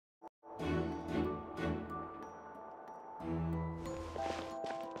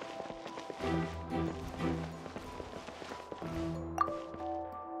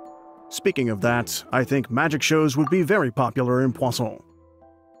Speaking of that, I think magic shows would be very popular in Poisson.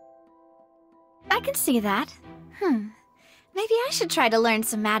 I can see that. Maybe I should try to learn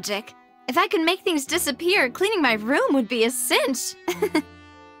some magic. If I could make things disappear, cleaning my room would be a cinch.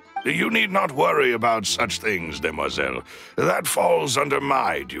 You need not worry about such things, demoiselle. That falls under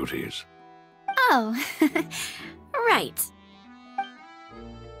my duties. Oh, right.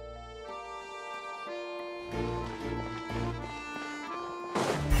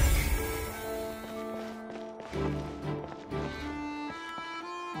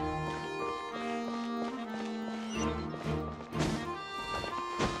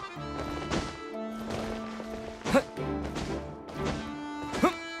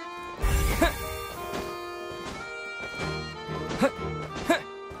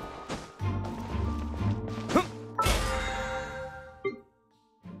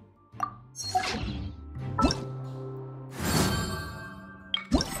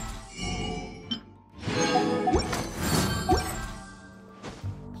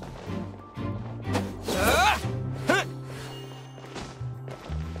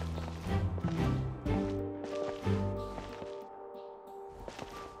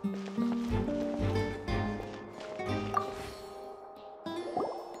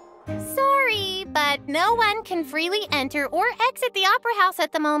 But no one can freely enter or exit the Opera House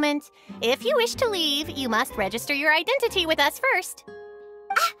at the moment. If you wish to leave, you must register your identity with us first.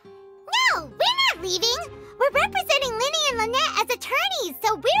 No, we're not leaving. We're representing Linny and Lynette as attorneys,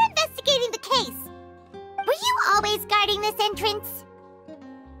 so we're investigating the case. Were you always guarding this entrance?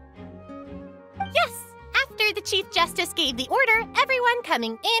 Yes. After the Chief Justice gave the order, everyone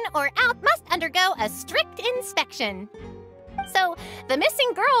coming in or out must undergo a strict inspection. So, the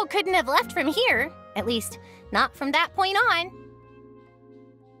missing girl couldn't have left from here. At least, not from that point on.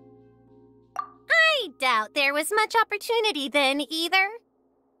 I doubt there was much opportunity then, either.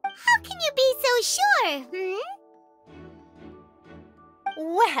 How can you be so sure,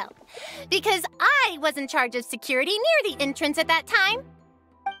 Well, because I was in charge of security near the entrance at that time.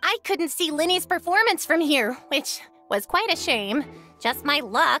 I couldn't see Linny's performance from here, which was quite a shame. Just my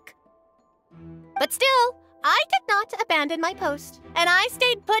luck. But still, I did not abandon my post, and I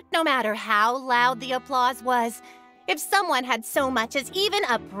stayed put no matter how loud the applause was. If someone had so much as even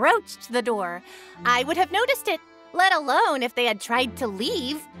approached the door, I would have noticed it, let alone if they had tried to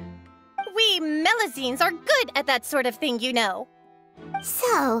leave. We Melusines are good at that sort of thing, you know.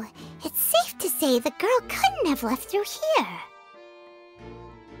 So, it's safe to say the girl couldn't have left through here.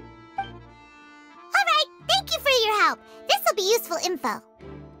 All right, thank you for your help. This will be useful info.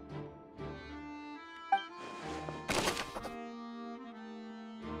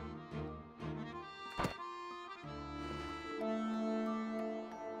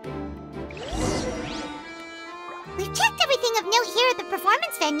 We've checked everything of note here at the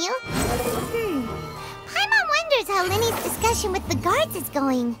performance venue. Paimon wonders how Linny's discussion with the guards is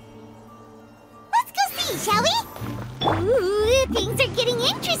going. Let's go see, shall we? Ooh, things are getting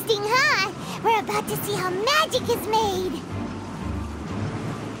interesting, huh? We're about to see how magic is made.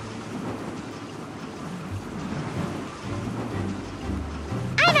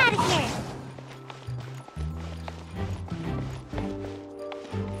 I'm out of here.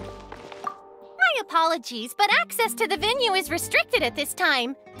 Apologies, but access to the venue is restricted at this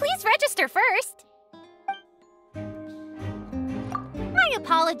time. Please register first. My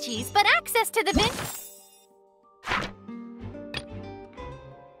apologies, but access to the venue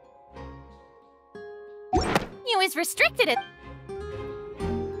is restricted at...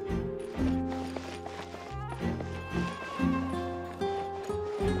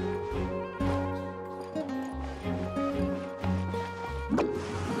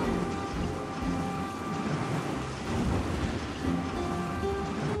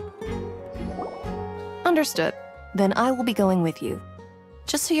 Understood. Then I will be going with you.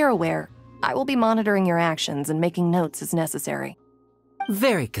 Just so you're aware, I will be monitoring your actions and making notes as necessary.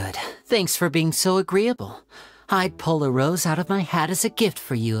 Very good. Thanks for being so agreeable. I'd pull a rose out of my hat as a gift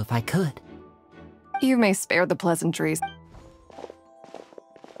for you if I could. You may spare the pleasantries.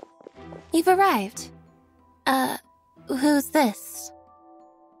 You've arrived. Who's this?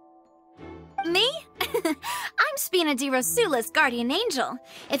 Me? I'm Spina di Rosula's guardian angel.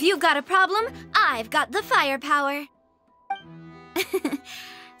 If you've got a problem, I've got the firepower.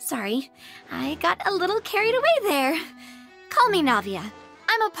 Sorry, I got a little carried away there. Call me Navia.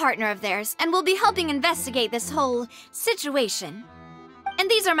 I'm a partner of theirs, and will be helping investigate this whole situation. And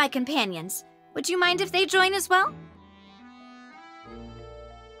these are my companions. Would you mind if they join as well?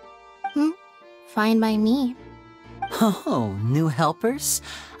 Fine by me. Oh, new helpers?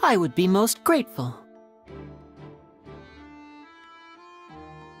 I would be most grateful.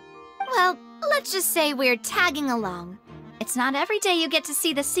 Let's just say we're tagging along. It's not every day you get to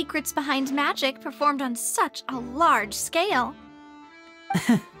see the secrets behind magic performed on such a large scale.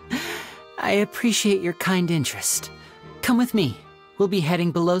 I appreciate your kind interest. Come with me. We'll be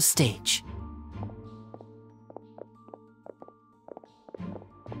heading below stage.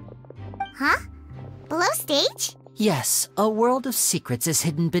 Huh? Below stage? Yes, a world of secrets is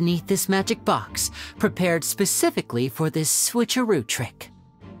hidden beneath this magic box, prepared specifically for this switcheroo trick.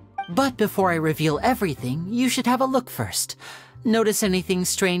 But before I reveal everything, you should have a look first. Notice anything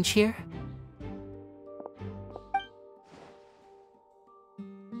strange here?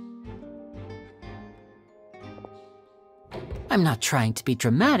 I'm not trying to be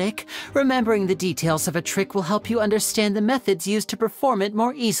dramatic. Remembering the details of a trick will help you understand the methods used to perform it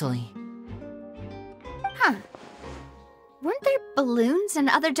more easily. Huh. Weren't there balloons and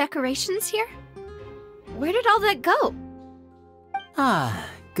other decorations here? Where did all that go? Ah,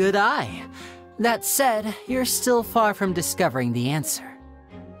 good eye. That said, you're still far from discovering the answer.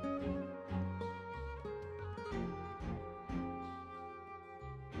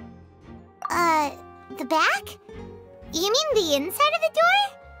 The back? You mean the inside of the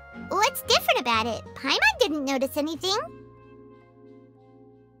door? What's different about it? Paimon didn't notice anything.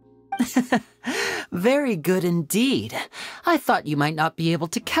 Very good indeed. I thought you might not be able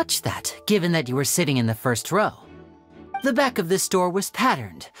to catch that, given that you were sitting in the first row. The back of this door was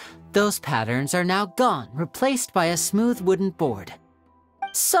patterned. Those patterns are now gone, replaced by a smooth wooden board.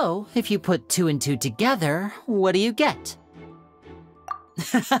 So, if you put 2 and 2 together, what do you get?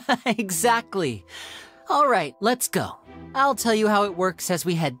 Exactly. All right, let's go. I'll tell you how it works as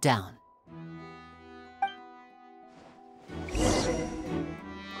we head down.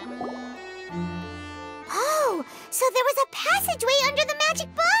 Oh, so there was a passageway under the magic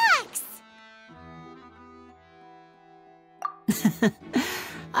box!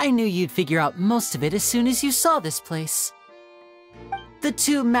 I knew you'd figure out most of it as soon as you saw this place. The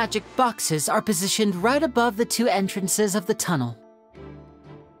 2 magic boxes are positioned right above the 2 entrances of the tunnel.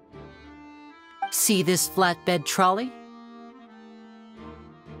 See this flatbed trolley?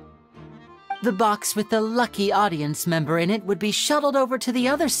 The box with the lucky audience member in it would be shuttled over to the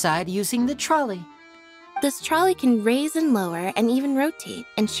other side using the trolley. This trolley can raise and lower and even rotate,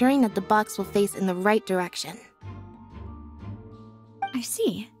 ensuring that the box will face in the right direction. I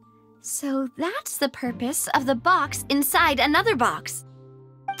see. So that's the purpose of the box inside another box.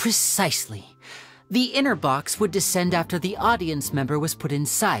 Precisely. The inner box would descend after the audience member was put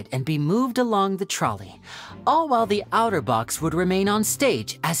inside and be moved along the trolley, all while the outer box would remain on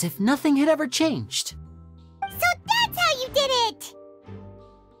stage as if nothing had ever changed. So that's how you did it!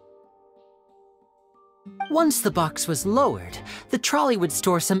 Once the box was lowered, the trolley would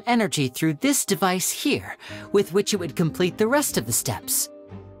store some energy through this device here, with which it would complete the rest of the steps.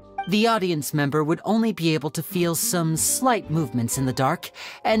 The audience member would only be able to feel some slight movements in the dark,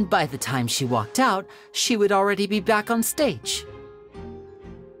 and by the time she walked out, she would already be back on stage.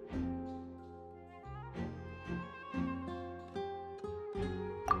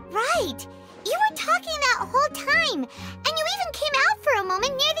 Right! You were talking that whole time, and you even came out for a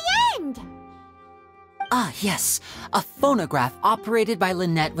moment near the end! Ah, yes. A phonograph operated by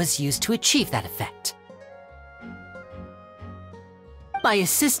Lynette was used to achieve that effect. My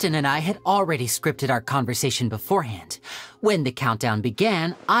assistant and I had already scripted our conversation beforehand. When the countdown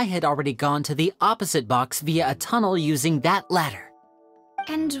began, I had already gone to the opposite box via a tunnel using that ladder.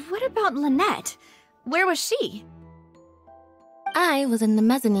 And what about Lynette? Where was she? I was in the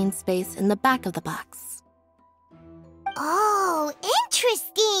mezzanine space in the back of the box. Oh,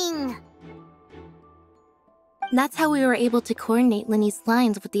 interesting! That's how we were able to coordinate Linny's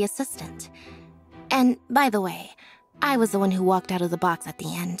lines with the assistant. And, by the way, I was the one who walked out of the box at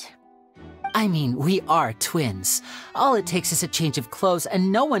the end. I mean, we are twins. All it takes is a change of clothes and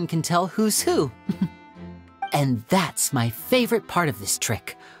no one can tell who's who. And that's my favorite part of this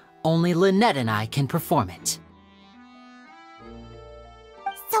trick. Only Lynette and I can perform it.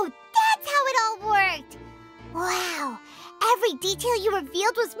 So that's how it all worked! Wow! Every detail you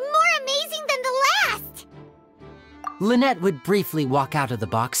revealed was more amazing than the last! Lynette would briefly walk out of the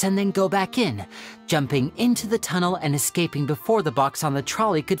box and then go back in, jumping into the tunnel and escaping before the box on the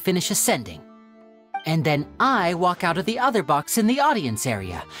trolley could finish ascending. And then I walk out of the other box in the audience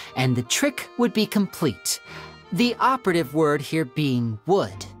area, and the trick would be complete. The operative word here being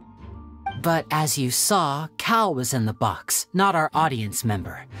would. But as you saw, Cal was in the box, not our audience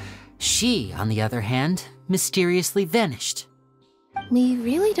member. She, on the other hand, mysteriously vanished. We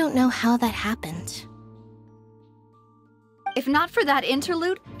really don't know how that happened. If not for that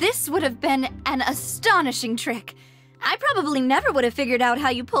interlude, this would have been an astonishing trick. I probably never would have figured out how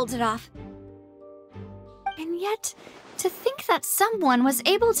you pulled it off. And yet, to think that someone was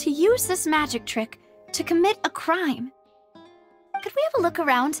able to use this magic trick to commit a crime. Could we have a look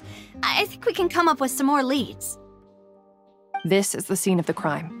around? I think we can come up with some more leads. This is the scene of the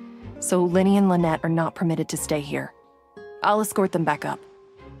crime, so Linny and Lynette are not permitted to stay here. I'll escort them back up.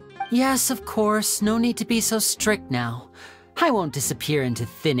 Yes, of course. No need to be so strict now. I won't disappear into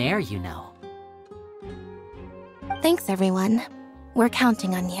thin air, you know. Thanks, everyone. We're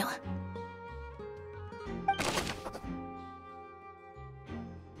counting on you.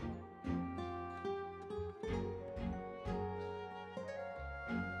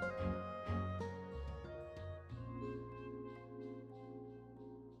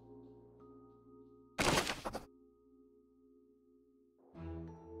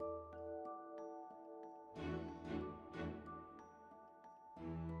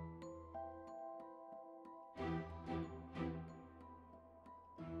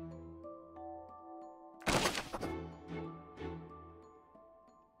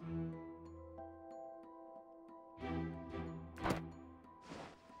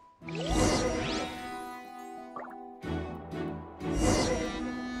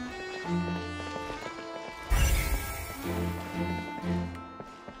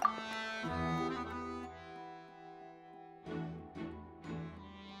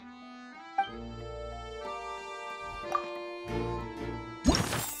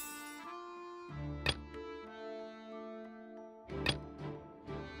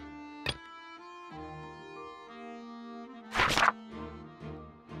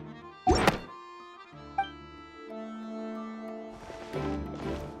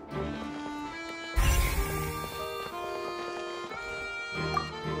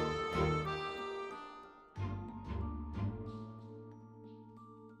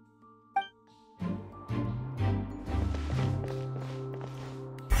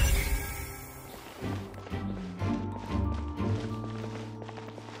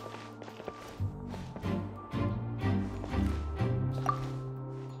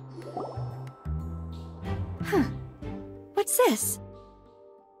 What's this?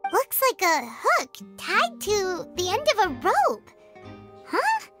 Looks like a hook tied to the end of a rope.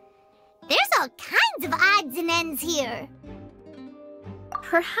 Huh? There's all kinds of odds and ends here.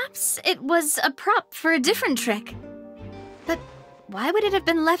 Perhaps it was a prop for a different trick. But why would it have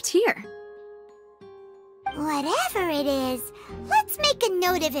been left here? Whatever it is, let's make a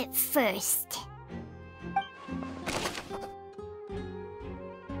note of it first.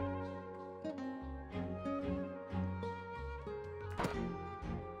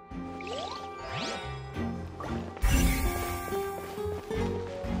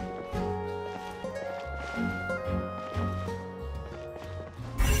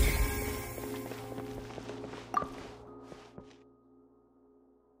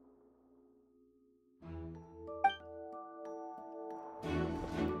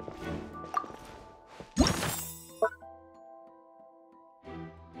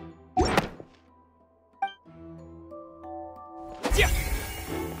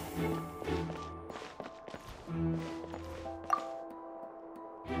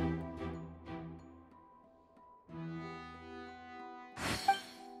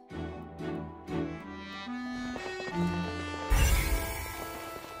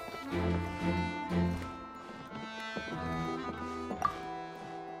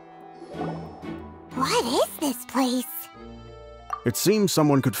 What is this place? It seems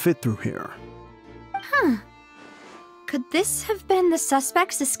someone could fit through here. Huh. Could this have been the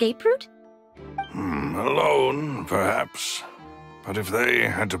suspect's escape route? Alone, perhaps. But if they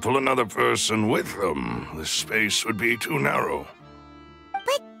had to pull another person with them, the space would be too narrow.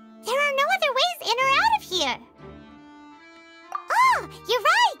 But there are no other ways in or out of here. Oh, you're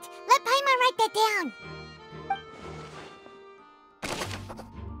right! Let Paimon write that down.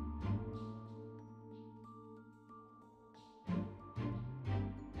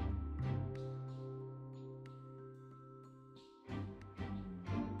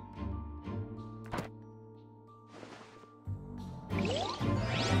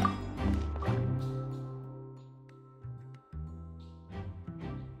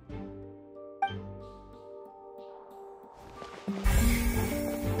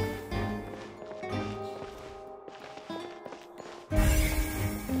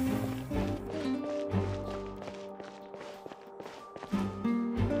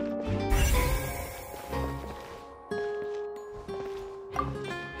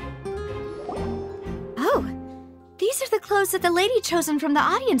 These are the clothes that the lady chosen from the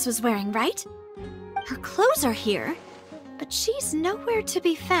audience was wearing, right? Her clothes are here, but she's nowhere to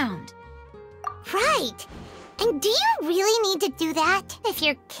be found. Right. And do you really need to do that if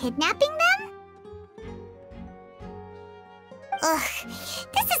you're kidnapping them? Ugh,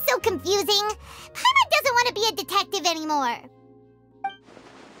 this is so confusing. Paimon doesn't want to be a detective anymore.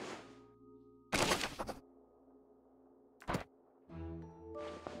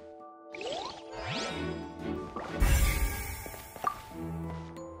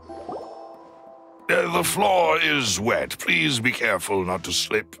 The floor is wet. Please be careful not to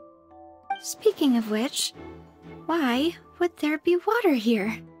slip. Speaking of which, why would there be water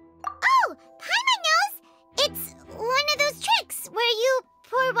here? Oh, Paimon knows! It's one of those tricks where you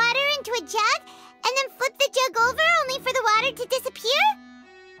pour water into a jug and then flip the jug over only for the water to disappear?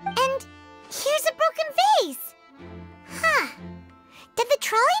 And here's a broken vase. Huh. Did the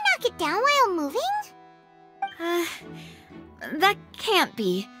trolley knock it down while moving? That can't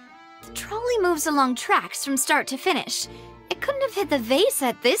be. The trolley moves along tracks from start to finish. It couldn't have hit the vase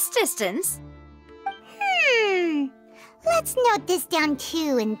at this distance. Let's note this down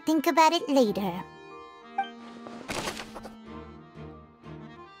too and think about it later.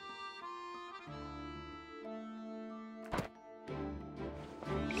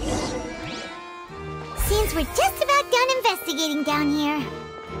 Seems we're just about done investigating down here.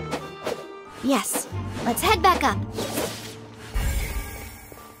 Yes, let's head back up.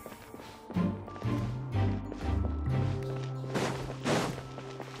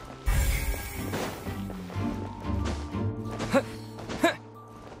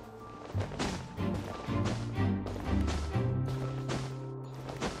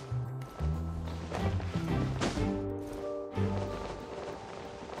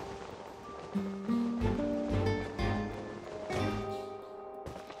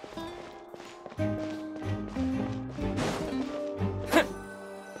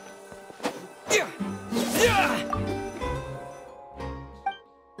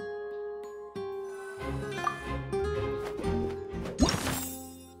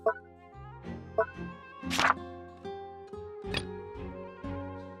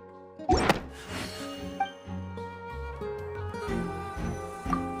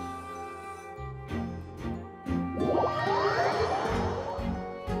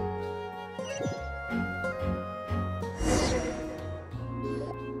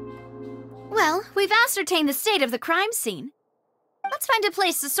 Well, we've ascertained the state of the crime scene. Let's find a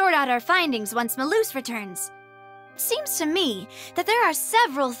place to sort out our findings once Malus returns. It seems to me that there are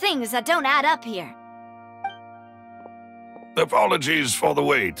several things that don't add up here. Apologies for the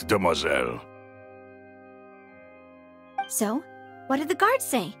wait, demoiselle. So, what did the guards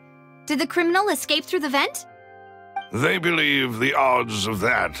say? Did the criminal escape through the vent? They believe the odds of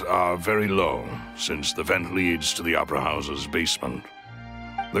that are very low, since the vent leads to the Opera House's basement.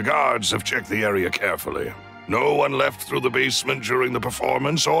 The guards have checked the area carefully. No one left through the basement during the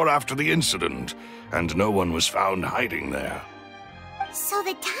performance or after the incident, and no one was found hiding there. So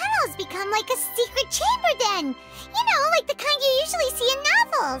the tunnels become like a secret chamber then! You know, like the kind you usually see in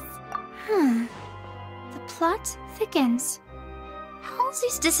novels! The plot thickens.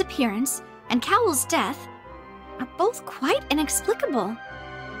 Halsey's disappearance and Cowell's death are both quite inexplicable.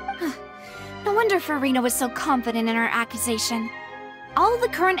 No wonder Farina was so confident in her accusation. All the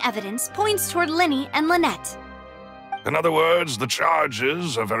current evidence points toward Linny and Lynette. In other words, the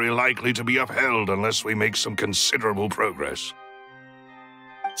charges are very likely to be upheld unless we make some considerable progress.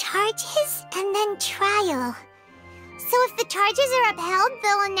 Charges and then trial. So if the charges are upheld,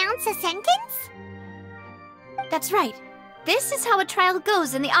 they'll announce a sentence? That's right. This is how a trial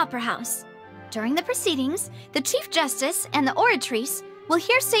goes in the Opera House. During the proceedings, the Chief Justice and the Oratrice will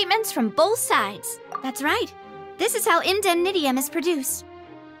hear statements from both sides. That's right. This is how indemnitium is produced.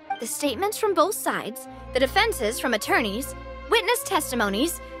 The statements from both sides, the defenses from attorneys, witness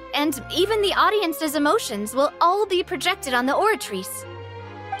testimonies, and even the audience's emotions will all be projected on the Oratrice.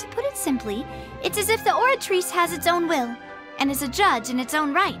 To put it simply, it's as if the Oratrice has its own will and is a judge in its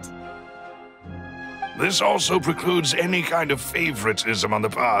own right. This also precludes any kind of favoritism on the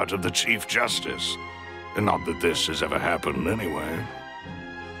part of the Chief Justice. And not that this has ever happened anyway.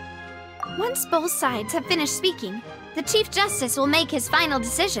 Once both sides have finished speaking, the Chief Justice will make his final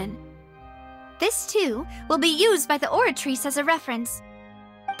decision. This, too, will be used by the Oratrice as a reference.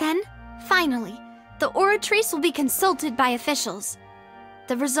 Then, finally, the Oratrice will be consulted by officials.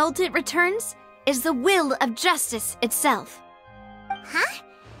 The result it returns is the will of justice itself. Huh?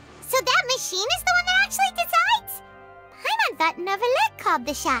 So that machine is the one that actually decides? Paimon thought Neverlet called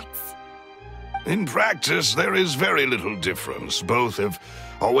the shots. In practice, there is very little difference. Both have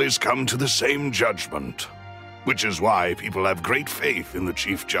always come to the same judgment, which is why people have great faith in the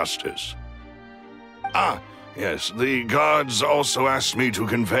Chief Justice. Ah, yes, the guards also asked me to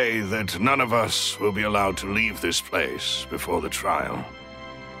convey that none of us will be allowed to leave this place before the trial.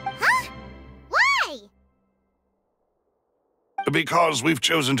 Huh? Why? Because we've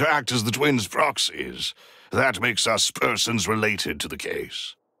chosen to act as the twins' proxies, that makes us persons related to the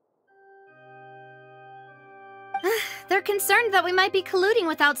case. They're concerned that we might be colluding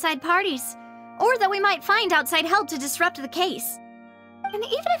with outside parties, or that we might find outside help to disrupt the case. And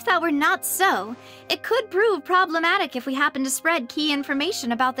even if that were not so, it could prove problematic if we happen to spread key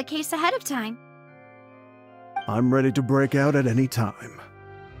information about the case ahead of time. I'm ready to break out at any time.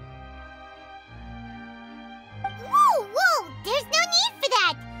 Whoa, whoa! There's no need for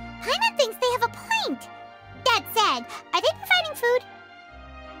that! Paimon thinks they have a point. That said, are they providing food?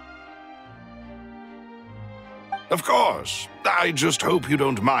 Of course. I just hope you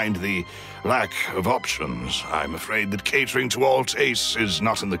don't mind the lack of options. I'm afraid that catering to all tastes is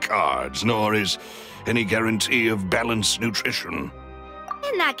not in the cards, nor is any guarantee of balanced nutrition.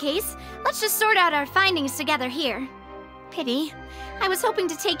 In that case, let's just sort out our findings together here. Pity. I was hoping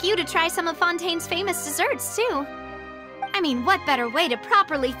to take you to try some of Fontaine's famous desserts, too. I mean, what better way to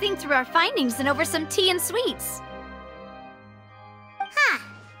properly think through our findings than over some tea and sweets? Huh.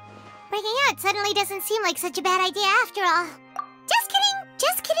 Breaking out suddenly doesn't seem like such a bad idea after all. Just kidding,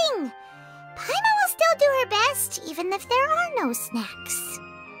 just kidding. Paimon will still do her best, even if there are no snacks.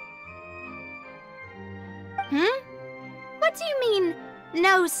 What do you mean,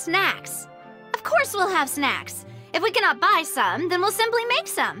 no snacks? Of course we'll have snacks. If we cannot buy some, then we'll simply make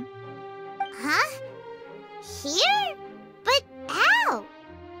some. Huh? Here? But how?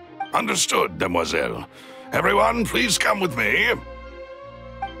 Understood, demoiselle. Everyone, please come with me.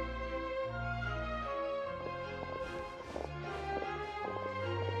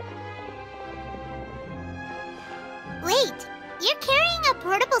 Wait, you're carrying a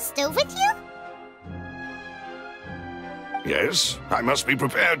portable stove with you? Yes, I must be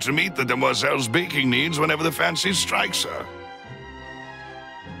prepared to meet the demoiselle's baking needs whenever the fancy strikes her.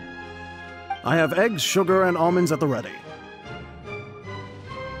 I have eggs, sugar, and almonds at the ready.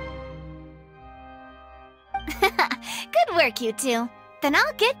 Good work, you two. Then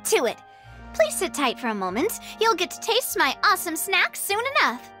I'll get to it. Please sit tight for a moment. You'll get to taste my awesome snacks soon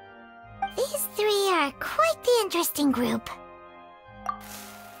enough. These three are quite the interesting group.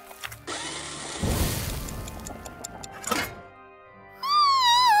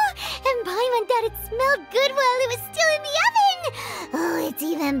 And Paimon thought it smelled good while it was still in the oven! Oh, it's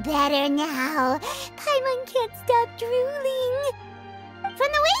even better now. Paimon can't stop drooling.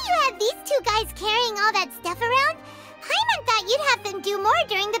 From the way you had these two guys carrying all that stuff around, Paimon thought you'd have them do more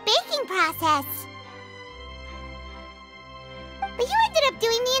during the baking process. But you ended up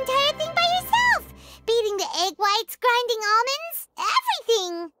doing the entire thing by yourself! Beating the egg whites, grinding almonds,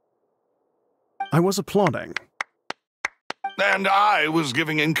 everything! I was applauding. And I was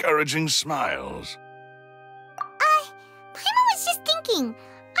giving encouraging smiles. Paimon was just thinking,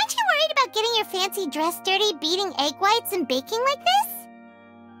 aren't you worried about getting your fancy dress dirty, beating egg whites and baking like this?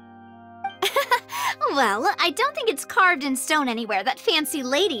 Well, I don't think it's carved in stone anywhere that fancy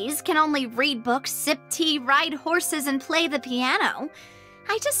ladies can only read books, sip tea, ride horses, and play the piano.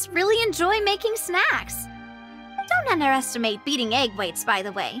 I just really enjoy making snacks. Don't underestimate beating egg whites, by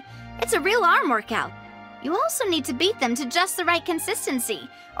the way. It's a real arm workout. You also need to beat them to just the right consistency,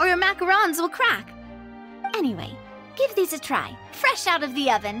 or your macarons will crack. Anyway, give these a try, fresh out of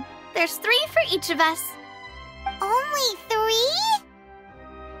the oven. There's 3 for each of us. Only 3?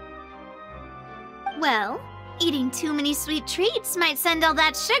 Well, eating too many sweet treats might send all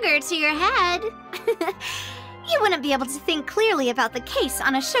that sugar to your head. You wouldn't be able to think clearly about the case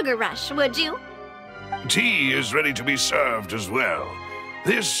on a sugar rush, would you? Tea is ready to be served as well.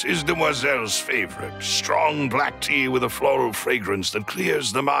 This is Demoiselle's favorite, strong black tea with a floral fragrance that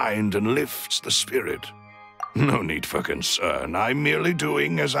clears the mind and lifts the spirit. No need for concern, I'm merely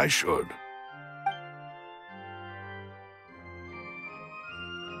doing as I should.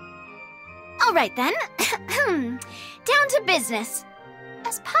 All right then, down to business.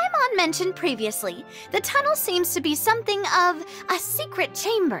 As Paimon mentioned previously, the tunnel seems to be something of a secret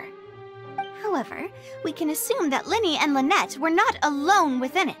chamber. However, we can assume that Linny and Lynette were not alone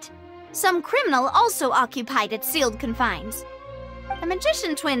within it. Some criminal also occupied its sealed confines. The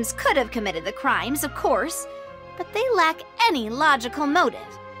magician twins could have committed the crimes, of course, but they lack any logical motive.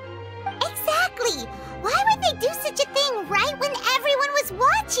 Exactly! Why would they do such a thing right when everyone was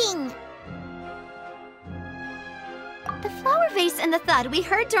watching? The flower vase and the thud we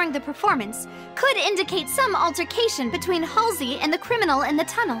heard during the performance could indicate some altercation between Halsey and the criminal in the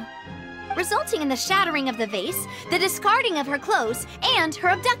tunnel, resulting in the shattering of the vase, the discarding of her clothes, and her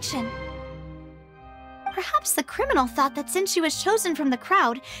abduction. Perhaps the criminal thought that since she was chosen from the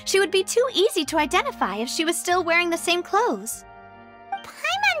crowd, she would be too easy to identify if she was still wearing the same clothes.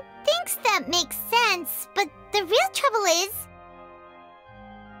 Paimon thinks that makes sense, but the real trouble is,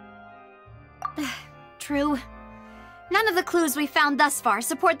 True. None of the clues we found thus far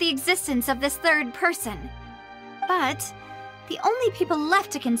support the existence of this third person. But the only people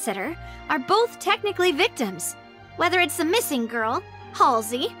left to consider are both technically victims, whether it's the missing girl,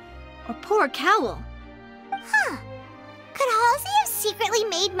 Halsey, or poor Cowl. Huh. Could Halsey have secretly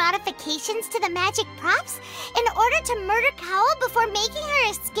made modifications to the magic props in order to murder Cowl before making her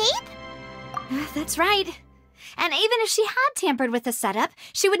escape? That's right. And even if she had tampered with the setup,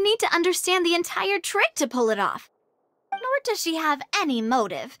 she would need to understand the entire trick to pull it off. Nor does she have any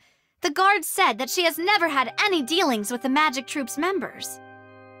motive. The guard said that she has never had any dealings with the Magic Troop's members.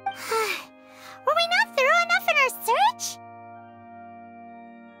 Were we not thorough enough in our search?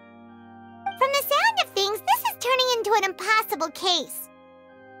 From the sound of things, this is turning into an impossible case.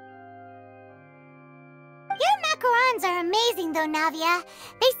 Your macarons are amazing though, Navia.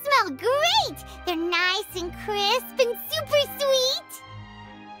 They smell great! They're nice and crisp and super sweet!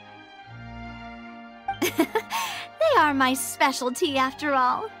 They are my specialty after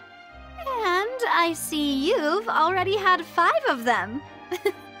all. And I see you've already had 5 of them.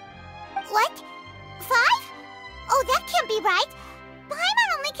 What? 5? Oh, that can't be right. Paimon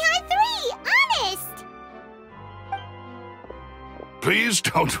only counted 3, honest! Please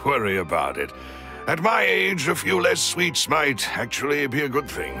don't worry about it. At my age, a few less sweets might actually be a good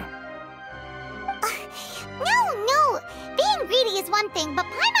thing. No. Being greedy is one thing, but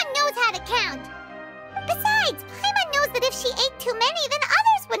Paimon knows how to count. Besides, Paimon knows that if she ate too many, then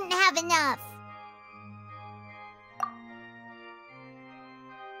others wouldn't have enough.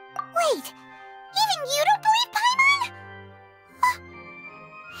 Wait, even you don't believe Paimon?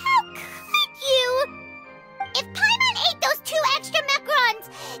 How could you? If Paimon ate those 2 extra macarons,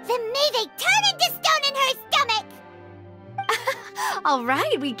 then may they turn into stone in her stomach! All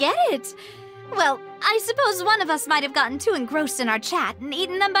right, we get it. Well, I suppose one of us might have gotten too engrossed in our chat and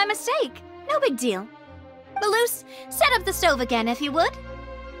eaten them by mistake. No big deal. Malus, set up the stove again, if you would.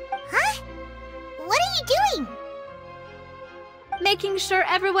 Huh? What are you doing? Making sure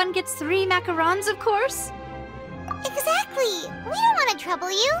everyone gets 3 macarons, of course. Exactly. We don't want to trouble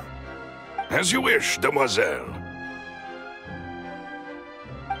you. As you wish, demoiselle.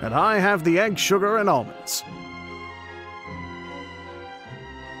 And I have the egg, sugar, and almonds.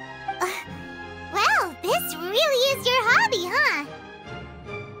 Well, this really is your hobby, huh?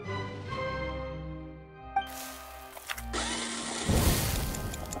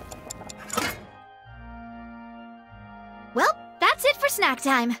 Well, that's it for snack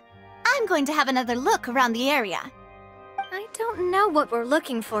time. I'm going to have another look around the area. I don't know what we're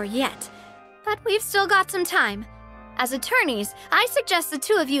looking for yet, but we've still got some time. As attorneys, I suggest the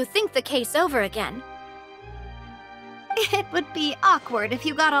 2 of you think the case over again. It would be awkward if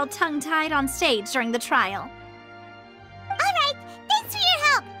you got all tongue-tied on stage during the trial. All right, thanks for your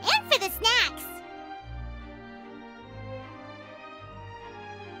help and for the snacks.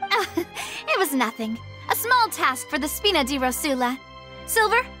 It was nothing. A small task for the Spina di Rosula.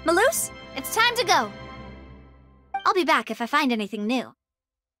 Silver, Malus, it's time to go. I'll be back if I find anything new.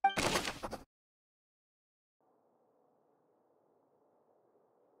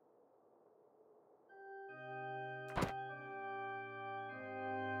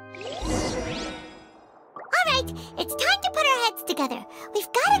 All right, it's time to put our heads together.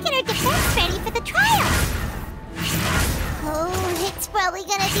 We've got to get our defense ready for the trial. Oh, it's probably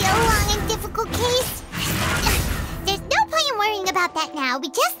gonna be a long and difficult case. There's no point in worrying about that now. We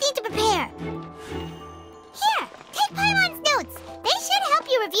just need to prepare. Here, take Paimon's notes. They should help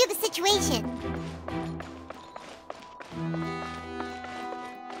you review the situation.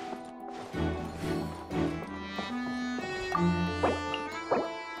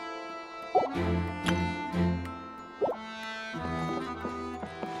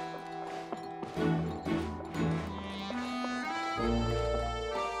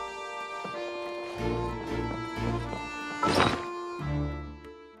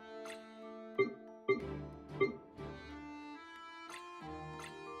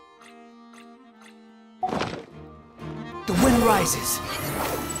 The wind rises.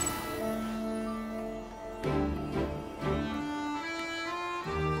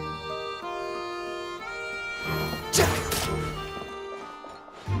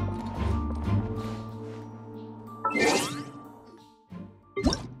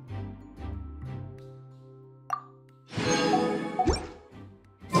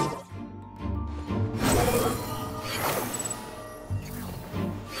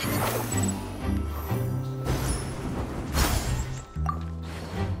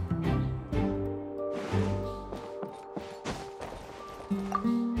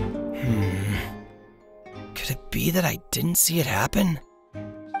 Could it be that I didn't see it happen?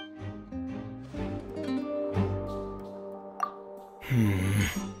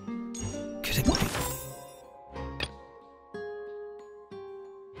 Could it be?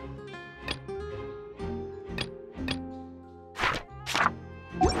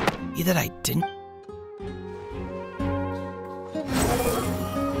 Either I didn't